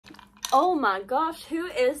Oh my gosh, who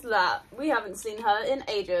is that? We haven't seen her in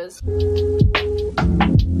ages.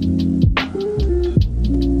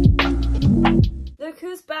 Look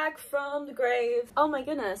who's back from the grave. Oh my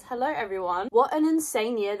goodness. Hello everyone. What an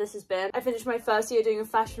insane year this has been. I finished my first year doing a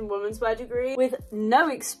fashion women's wear degree with no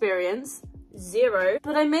experience. Zero,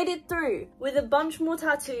 but I made it through with a bunch more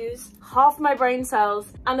tattoos, half my brain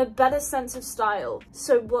cells, and a better sense of style.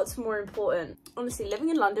 So what's more important? Honestly, living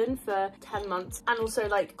in London for 10 months and also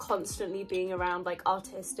like constantly being around like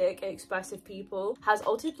artistic, expressive people has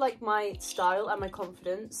altered like my style and my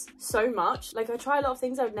confidence so much. Like I try a lot of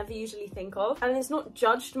things I would never usually think of, and it's not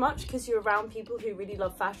judged much because you're around people who really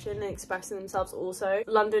love fashion and expressing themselves also.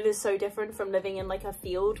 London is so different from living in like a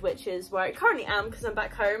field, which is where I currently am because I'm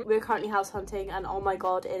back home. We're currently house hunting, and oh my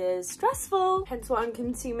god, it is stressful. Hence why I'm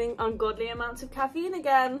consuming ungodly amounts of caffeine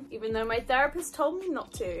again, even though my therapist told me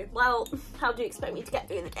not to. Well, how do you expect me to get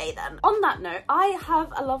through the day then? On that note, I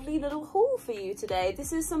have a lovely little haul for you today.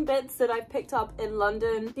 This is some bits that I've picked up in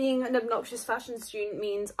London. Being an obnoxious fashion student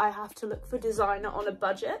means I have to look for designer on a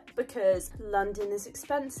budget because London is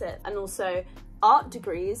expensive, and also art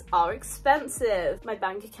degrees are expensive. My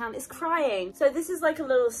bank account is crying. So this is like a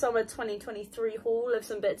little summer 2023 haul of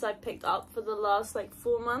some bits I've picked up for the last like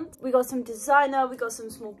 4 months. We got some designer, we got some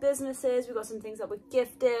small businesses, we got some things that were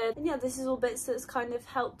gifted. And yeah, this is all bits that's kind of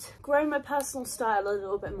helped grow my personal style a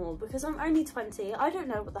little bit more because I'm only 20. I don't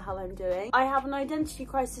know what the hell I'm doing. I have an identity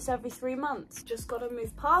crisis every 3 months. Just gotta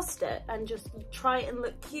move past it and just try and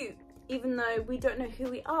look cute, even though we don't know who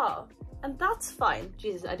we are. And that's fine.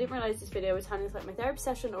 Jesus, I didn't realize this video was turning into like my therapy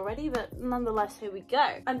session already, but nonetheless, here we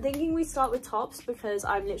go. I'm thinking we start with tops because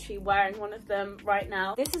I'm literally wearing one of them right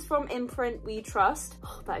now. This is from Imprint We Trust.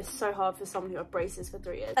 Oh, that is so hard for someone who had braces for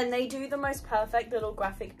 3 years. And they do the most perfect little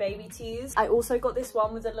graphic baby tees. I also got this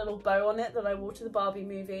one with a little bow on it that I wore to the Barbie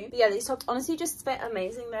movie. But yeah, these tops honestly just fit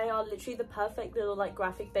amazing. They are literally the perfect little like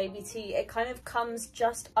graphic baby tee. It kind of comes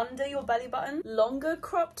just under your belly button. Longer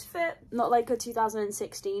cropped fit, not like a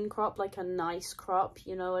 2016 crop, like a nice crop,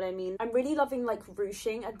 you know what I mean? I'm really loving like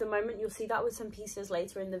ruching at the moment. You'll see that with some pieces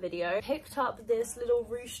later in the video. Picked up this little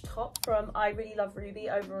ruche top from I Really Love Ruby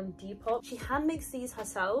over on Depop. She hand makes these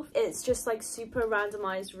herself. It's just like super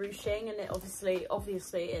randomized ruching, and it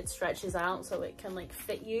obviously it stretches out so it can like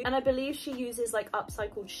fit you. And I believe she uses like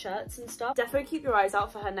upcycled shirts and stuff. Definitely keep your eyes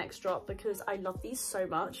out for her next drop because I love these so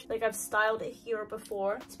much. Like I've styled it here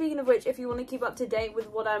before. Speaking of which, if you want to keep up to date with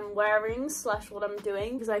what I'm wearing / what I'm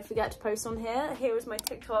doing, because I forget to post on here is my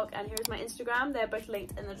TikTok and here is my Instagram. They're both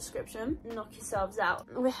linked in the description. Knock yourselves out.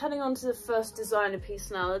 We're heading on to the first designer piece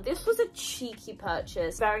now. This was a cheeky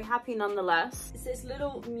purchase. Very happy nonetheless. It's this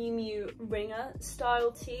little Miu Miu ringer style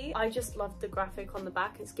tee. I just love the graphic on the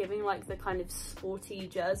back. It's giving like the kind of sporty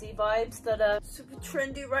jersey vibes that are super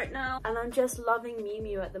trendy right now. And I'm just loving Miu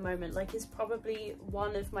Miu at the moment. Like it's probably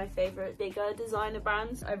one of my favorite bigger designer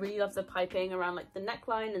brands. I really love the piping around like the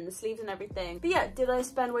neckline and the sleeves and everything. But yeah, did I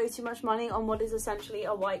spend way too much money on what is essentially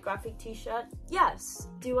a white graphic t-shirt? Yes.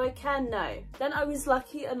 Do I care? No. Then I was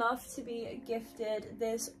lucky enough to be gifted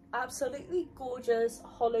this absolutely gorgeous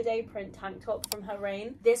holiday print tank top from her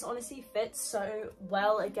reign. This honestly fits so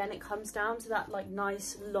well. Again, it comes down to that like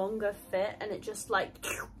nice longer fit, and it just like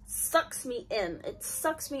sucks me in. It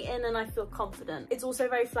sucks me in and I feel confident. It's also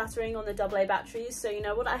very flattering on the AA batteries, so you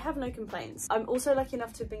know what, I have no complaints. I'm also lucky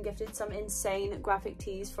enough to have been gifted some insane graphic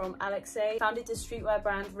tees from Alexei. Founded the streetwear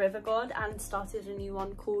brand River God and started a new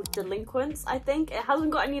one called Delinquents, I think. It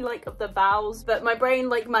hasn't got any like of the vowels, but my brain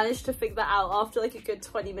like managed to figure that out after like a good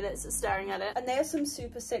 20 minutes of staring at it. And they have some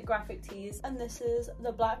super sick graphic tees, and this is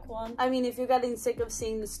the black one. I mean, if you're getting sick of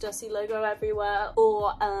seeing the Stussy logo everywhere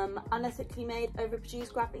or unethically made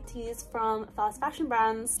overproduced graphic tees from fast fashion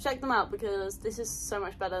brands, check them out because this is so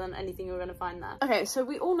much better than anything you're gonna find there. Okay, so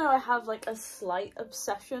we all know I have like a slight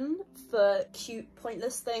obsession for cute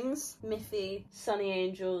pointless things. Miffy, Sunny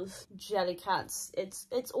Angels, Jellycats,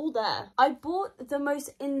 it's all there. I bought the most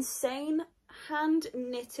insane hand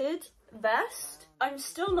knitted vest. I'm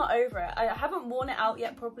still not over it. I haven't worn it out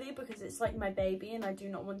yet properly because it's like my baby and I do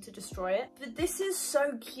not want to destroy it. But this is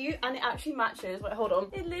so cute and it actually matches. Wait, hold on.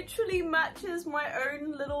 It literally matches my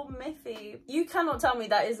own little Miffy. You cannot tell me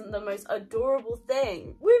that isn't the most adorable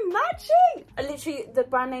thing. We're matching! I literally, the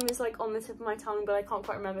brand name is like on the tip of my tongue, but I can't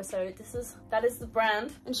quite remember. So that is the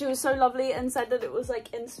brand. And she was so lovely and said that it was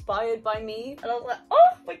like inspired by me. And I was like, oh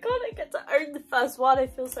my God, I get to own the first one. I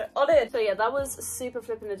feel so honored. So yeah, that was super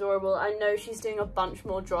flippin' adorable. I know she's doing a bunch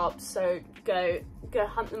more drops, so go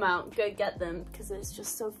hunt them out, go get them because it's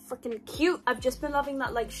just so freaking cute. I've just been loving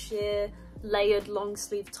that like sheer layered long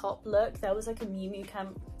sleeve top look. There was like a Miu Miu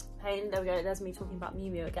campaign. There we go, there's me talking about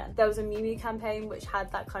Miu Miu again. There was a Miu Miu campaign which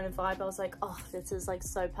had that kind of vibe. I was like, oh, this is like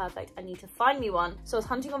so perfect. I need to find me one. So I was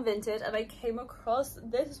hunting on Vinted and I came across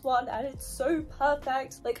this one and it's so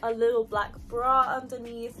perfect. Like a little black bra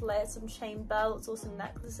underneath, layer some chain belts or some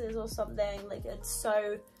necklaces or something. Like it's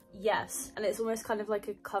so yes, and it's almost kind of like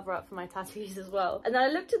a cover up for my tattoos as well. And then I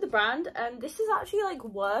looked at the brand and this is actually like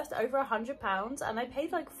worth over £100 and I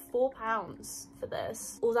paid like £4 for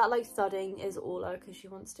this. All that like thudding is Orla because she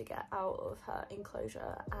wants to get out of her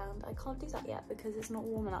enclosure and I can't do that yet because it's not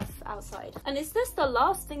warm enough outside. And is this the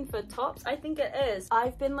last thing for tops? I think it is.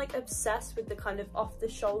 I've been like obsessed with the kind of off the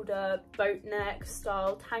shoulder boat neck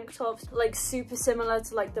style tank tops, like super similar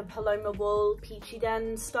to like the Paloma wool peachy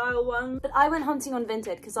den style one. But I went hunting on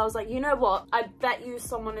Vinted because I was like, you know what, I bet you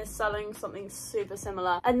someone is selling something super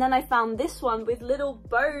similar. And then I found this one with little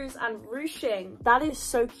bows and ruching. That is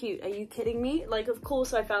so cute. Are you kidding me? Like, of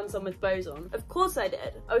course I found some with bows on. Of course I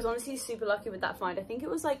did. I was honestly super lucky with that find. I think it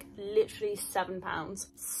was like literally £7.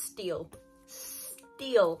 Steal.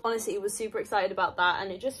 Honestly, was super excited about that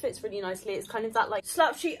and it just fits really nicely. It's kind of that like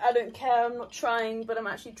slouchy, I don't care, I'm not trying, but I'm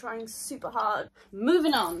actually trying super hard.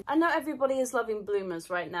 Moving on. I know everybody is loving bloomers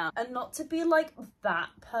right now and not to be like that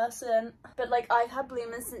person, but like I've had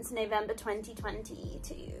bloomers since November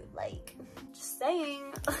 2022, like just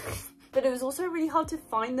saying. But it was also really hard to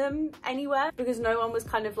find them anywhere because no one was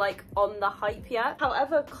kind of like on the hype yet.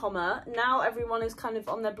 However, now everyone is kind of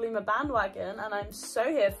on their bloomer bandwagon and I'm so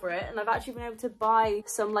here for it. And I've actually been able to buy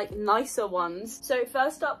some like nicer ones. So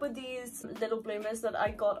first up with these little bloomers that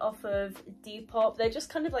I got off of Depop. They're just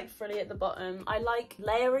kind of like frilly at the bottom. I like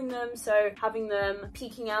layering them, so having them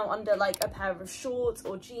peeking out under like a pair of shorts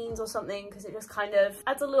or jeans or something because it just kind of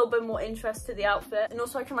adds a little bit more interest to the outfit. And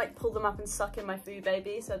also I can like pull them up and suck in my food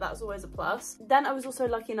baby, so that's always a plus. Then I was also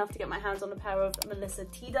lucky enough to get my hands on a pair of Melissa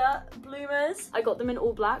Tida bloomers. I got them in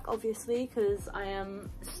all black, obviously, because I am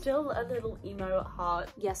still a little emo at heart.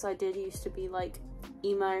 Yes, I did used to be like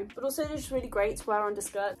emo, but also they're just really great to wear under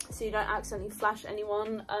skirt so you don't accidentally flash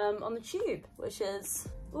anyone on the tube, which is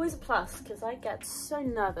always a plus because I get so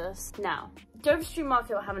nervous. Now, Dover Street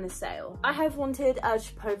Market were having a sale. I have wanted a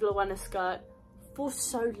Chipotle skirt for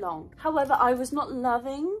so long. However, I was not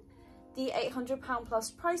loving the £800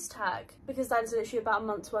 plus price tag because that is literally about a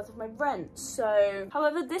month's worth of my rent. So,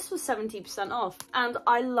 however, this was 70% off and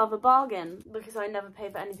I love a bargain because I never pay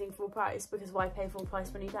for anything full price because why pay full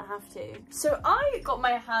price when you don't have to? So I got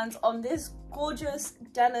my hands on this gorgeous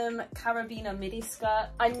denim carabiner midi skirt.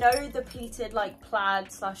 I know the pleated like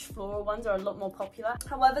plaid slash floral ones are a lot more popular.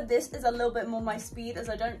 However, this is a little bit more my speed as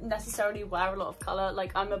I don't necessarily wear a lot of color.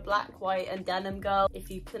 Like I'm a black, white and denim girl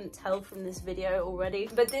if you couldn't tell from this video already.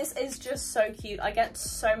 But this is just so cute. I get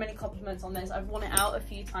so many compliments on this. I've worn it out a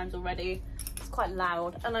few times already. It's quite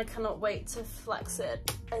loud and I cannot wait to flex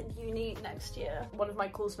it at uni next year. One of my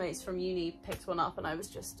course mates from uni picked one up and I was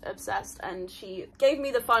just obsessed and she gave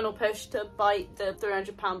me the final push to bite the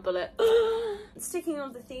 £300 bullet. Sticking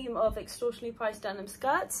on the theme of extortionately priced denim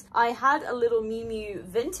skirts, I had a little Miu Miu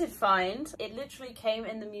Vinted find. It literally came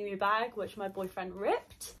in the Miu Miu bag which my boyfriend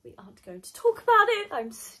ripped. We aren't going to talk about it.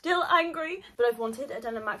 I'm still angry, but I've wanted a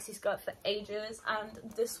denim maxi skirt for ages and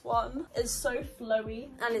this one is so flowy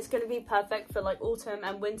and it's going to be perfect for like autumn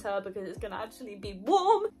and winter because it's going to actually be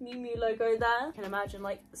warm. Miu Miu logo there. I can imagine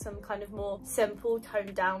like some kind of more simple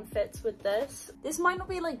toned down fits with this. This might not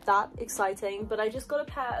be like that exciting, but I just got a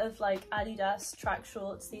pair of like Adidas track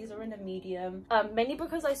shorts. These are in a medium, mainly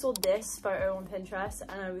because I saw this photo on Pinterest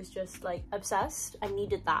and I was just like obsessed. I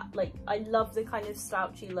needed that. Like I love the kind of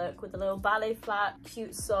slouchy look with a little ballet flat,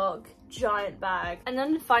 cute sock, giant bag. And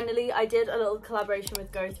then finally I did a little collaboration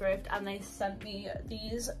with Go Thrift and they sent me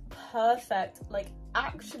these perfect, like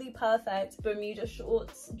actually perfect Bermuda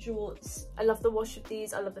shorts, jorts. I love the wash of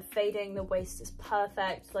these. I love the fading. The waist is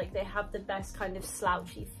perfect. Like they have the best kind of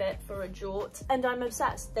slouchy fit for a jort and I'm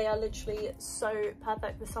obsessed. They are literally so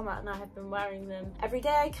perfect for summer and I have been wearing them every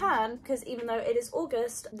day I can because even though it is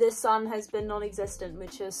August, the sun has been non-existent,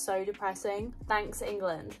 which is so depressing. Thanks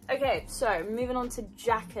England. Okay, so moving on to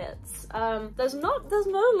jackets. There's not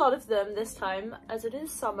a lot of them this time as it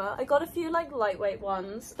is summer. I got a few like lightweight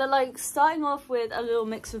ones, but like starting off with a little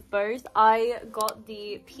mix of both. I got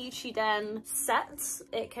the Peachy Den sets.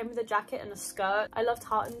 It came with a jacket and a skirt. I love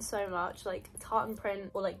tartan so much, like tartan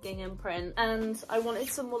print or like gingham print, and I wanted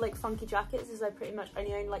some more like funky jackets as I pretty much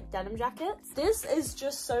only own like denim jackets. This is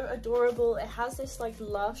just so adorable. It has this like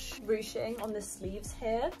lush ruching on the sleeves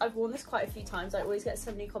here. I've worn this quite a few times. I always get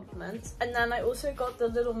so many compliments. And then I also got the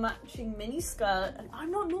little matching matching mini skirt, and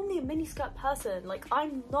I'm not normally a mini skirt person. Like,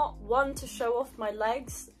 I'm not one to show off my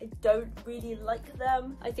legs. I don't really like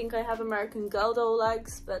them. I think I have American Girl doll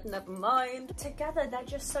legs, but never mind. Together they're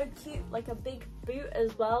just so cute. Like a big boot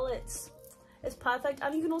as well. It's perfect,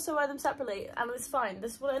 and you can also wear them separately and it's fine.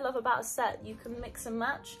 This is what I love about a set. You can mix and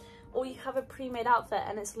match, or you have a pre-made outfit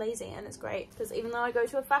and it's lazy and it's great. Because even though I go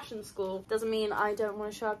to a fashion school, doesn't mean I don't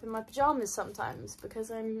want to show up in my pajamas sometimes, because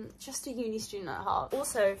I'm just a uni student at heart.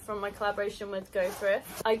 Also, from my collaboration with Go Thrift,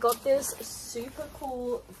 I got this super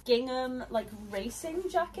cool gingham like racing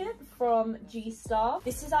jacket from G-Star.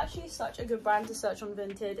 This is actually such a good brand to search on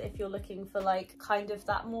Vinted if you're looking for like kind of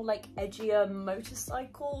that more like edgier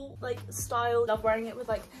motorcycle like style. Love wearing it with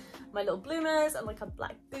like my little bloomers and like a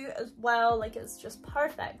black boot as well. Like, it's just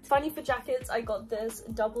perfect. Funny for jackets, I got this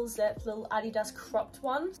double zip little Adidas cropped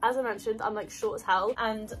one. As I mentioned, I'm like short as hell,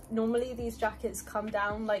 and normally these jackets come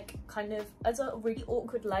down like kind of as a really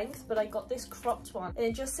awkward length, but I got this cropped one and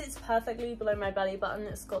it just sits perfectly below my belly button.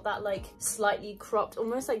 It's got that like slightly cropped,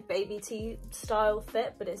 almost like baby tee style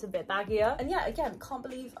fit, but it's a bit baggier. And yeah, again, can't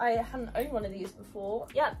believe I hadn't owned one of these before.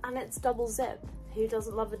 Yeah, and it's double zip. Who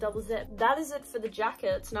doesn't love a double zip? That is it for the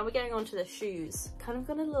jackets. Now we're getting on to the shoes. Kind of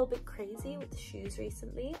gone a little bit crazy with the shoes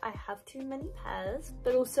recently. I have too many pairs,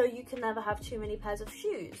 but also you can never have too many pairs of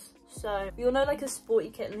shoes. So you all know like a sporty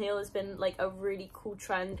kitten heel has been like a really cool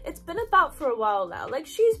trend. It's been about for a while now. Like,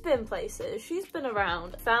 she's been places, she's been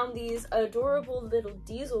around. Found these adorable little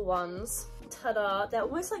diesel ones. Ta-da! They're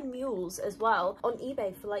almost like mules as well on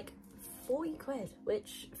eBay for like 40 quid,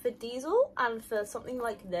 which for diesel and for something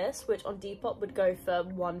like this, which on Depop would go for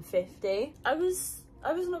 150, I was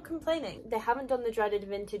not complaining. They haven't done the dreaded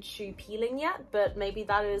vintage shoe peeling yet, but maybe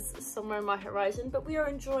that is somewhere in my horizon, but we are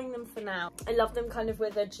enjoying them for now. I love them kind of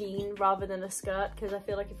with a jean rather than a skirt, because I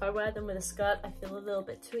feel like if I wear them with a skirt, I feel a little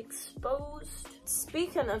bit too exposed.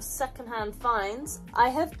 Speaking of secondhand finds, I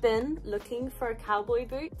have been looking for a cowboy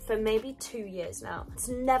boot for maybe 2 years now. It's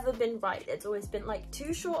never been right. It's always been like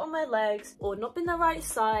too short on my legs, or not been the right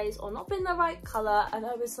size, or not been the right color, and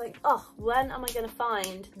I was like, oh, when am I gonna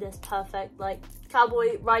find this perfect like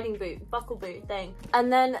cowboy riding boot, buckle boot thing?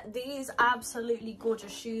 And then these absolutely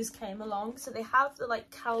gorgeous shoes came along. So they have the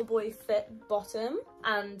like cowboy fit bottom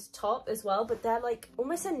and top as well, but they're like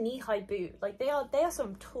almost a knee-high boot. Like they are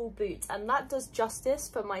some tall boots, and that does justice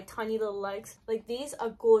for my tiny little legs. Like, these are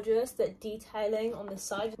gorgeous. The detailing on the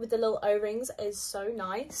side with the little O-rings is so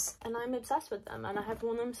nice, and I'm obsessed with them, and I have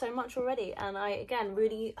worn them so much already. And I again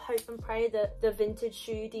really hope and pray that the vintage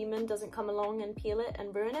shoe demon doesn't come along and peel it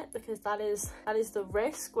and ruin it, because that is the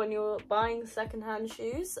risk when you're buying secondhand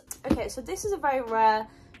shoes. Okay, so this is a very rare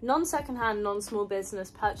non-secondhand, non-small business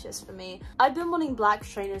purchase for me. I've been wanting black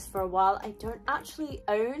trainers for a while. I don't actually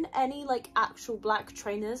own any like actual black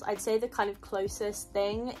trainers. I'd say the kind of closest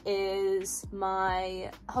thing is my,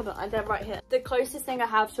 hold on, they're right here. The closest thing I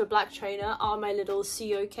have to a black trainer are my little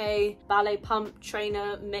COK ballet pump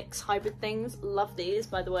trainer mix hybrid things. Love these,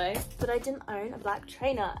 by the way. But I didn't own a black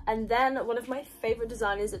trainer. And then one of my favorite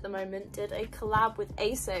designers at the moment did a collab with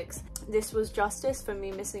Asics. This was justice for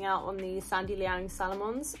me missing out on the Sandy Liang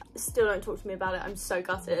Salomons. Still don't talk to me about it. I'm so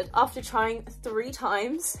gutted. After trying 3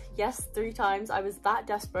 times, yes, 3 times, I was that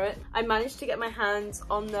desperate, I managed to get my hands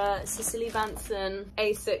on the Cecily Vanson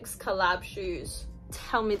Asics collab shoes.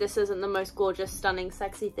 Tell me this isn't the most gorgeous, stunning,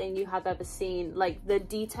 sexy thing you have ever seen. Like, the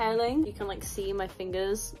detailing, you can like see my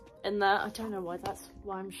fingers in there. I don't know why that's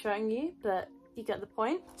why I'm showing you, but you get the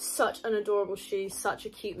point. Such an adorable shoe, such a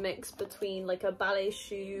cute mix between like a ballet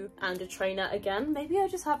shoe and a trainer. Again, maybe I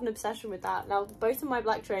just have an obsession with that. Now, both of my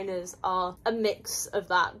black trainers are a mix of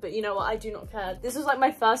that, but you know what, I do not care. This was like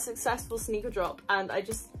my first successful sneaker drop, and I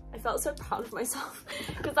felt so proud of myself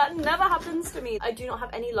because that never happens to me. I do not have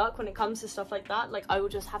any luck when it comes to stuff like that. Like, I will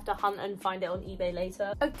just have to hunt and find it on eBay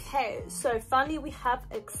later. Okay, so finally we have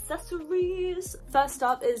accessories. First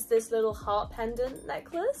up is this little heart pendant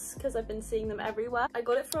necklace, because I've been seeing them everywhere. I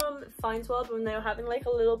got it from Finds World when they were having like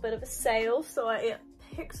a little bit of a sale, so I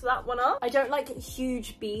picked that one up. I don't like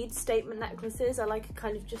huge bead statement necklaces. I like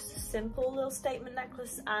kind of just a simple little statement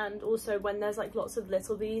necklace, and also when there's like lots of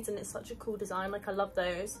little beads and it's such a cool design, like I love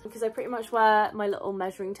those, because I pretty much wear my little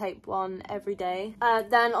measuring tape one every day.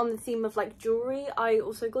 Then on the theme of like jewelry, I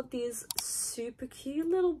also got these super cute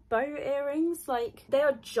little bow earrings. Like, they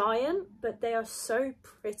are giant, but they are so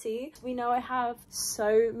pretty. We know I have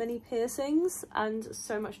so many piercings and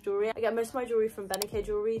so much jewelry. I get most of my jewelry from Beneke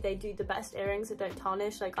Jewelry. They do the best earrings that don't tarnish.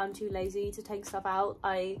 varnish. Like, I'm too lazy to take stuff out.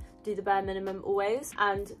 I do the bare minimum always,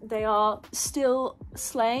 and they are still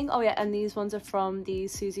slaying. Oh yeah, and these ones are from the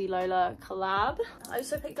Susie Lola collab. I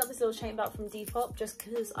also picked up this little chain belt from Depop just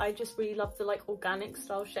because I just really love the like organic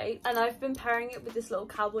style shape, and I've been pairing it with this little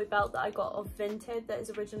cowboy belt that I got off Vinted that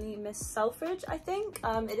is originally Miss Selfridge, I think.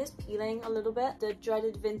 It is peeling a little bit, the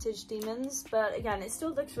dreaded vintage demons, but again, it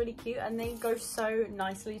still looks really cute and they go so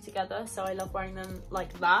nicely together, so I love wearing them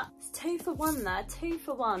like that. It's 2 for 1 there, 2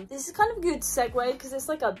 for 1. This is kind of a good segue because it's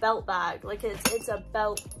like a belt bag, like it's a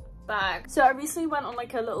belt bag. So I recently went on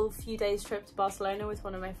like a little few days trip to Barcelona with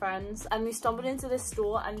one of my friends, and we stumbled into this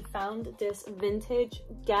store and found this vintage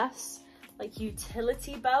Guess like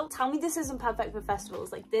utility belt. Tell me this isn't perfect for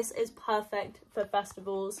festivals. Like, this is perfect for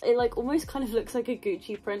festivals. It like almost kind of looks like a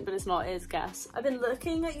Gucci print, but it's not, it is Guess. I've been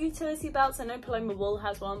looking at utility belts. I know Paloma Wool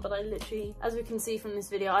has one, but I literally, as we can see from this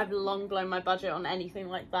video, I've long blown my budget on anything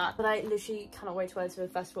like that, but I literally cannot wait to wear to a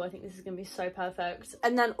festival. I think this is gonna be so perfect.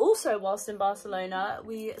 And then also, whilst in Barcelona,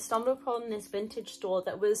 we stumbled upon this vintage store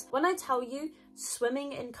that was, when I tell you,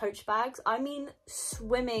 swimming in Coach bags, I mean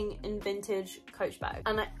swimming in vintage Coach bags.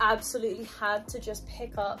 And I absolutely had to just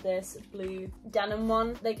pick up this blue denim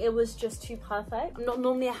one. Like, it was just too perfect. I'm not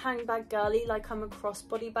normally a handbag girly, like I'm a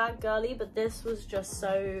crossbody bag girly, but this was just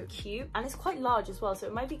so cute, and it's quite large as well, so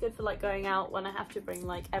it might be good for like going out when I have to bring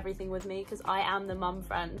like everything with me, because I am the mum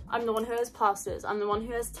friend. I'm the one who has plasters, I'm the one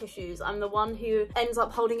who has tissues, I'm the one who ends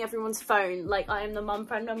up holding everyone's phone. Like, I am the mum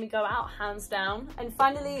friend when we go out, hands down. And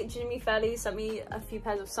finally, Jimmy Fairley sent me a few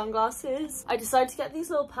pairs of sunglasses. I decided to get these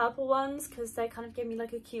little purple ones because they kind of give me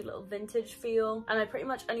like a cute little vintage feel, and I pretty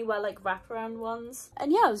much only wear like wraparound ones.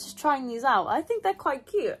 And yeah, I was just trying these out. I think they're quite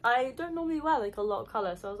cute. I don't normally wear like a lot of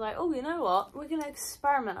colour, so I was like, oh, you know what, we're gonna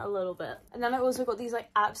experiment a little bit. And then I also got these like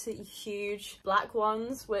absolutely huge black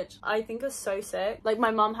ones, which I think are so sick. Like,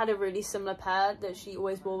 my mum had a really similar pair that she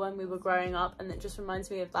always wore when we were growing up, and it just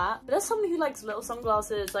reminds me of that. But as someone who likes little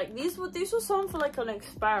sunglasses, like these were some for like an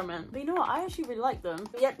experiment. But you know what, I actually really like them.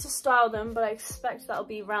 I've yet to style them, but I expect that'll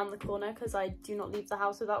be around the corner because I do not leave the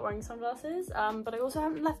house without wearing sunglasses. But I also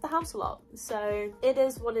haven't left the house a lot, so it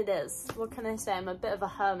is what it is. What can I say? I'm a bit of a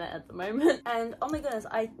hermit at the moment. And oh my goodness,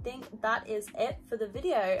 I think that is it for the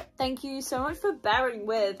video. Thank you so much for bearing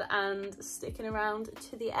with and sticking around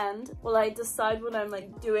to the end while I decide what I'm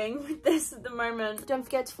like doing with this at the moment. Don't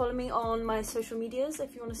forget to follow me on my social medias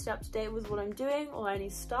if you want to stay up to date with what I'm doing, or any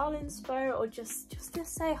style inspo, or just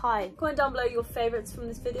say hi. Comment down below your favorites from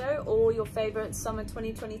this video or your favorite summer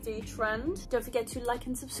 2023 trend. Don't forget to like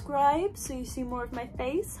and subscribe so you see more of my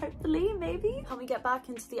face, hopefully, maybe. Help me get back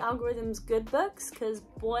into the algorithm's good books, because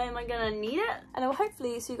boy am I gonna need it. And I will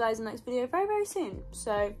hopefully see you guys in the next video very, very soon.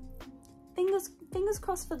 So fingers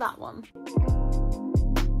crossed for that one.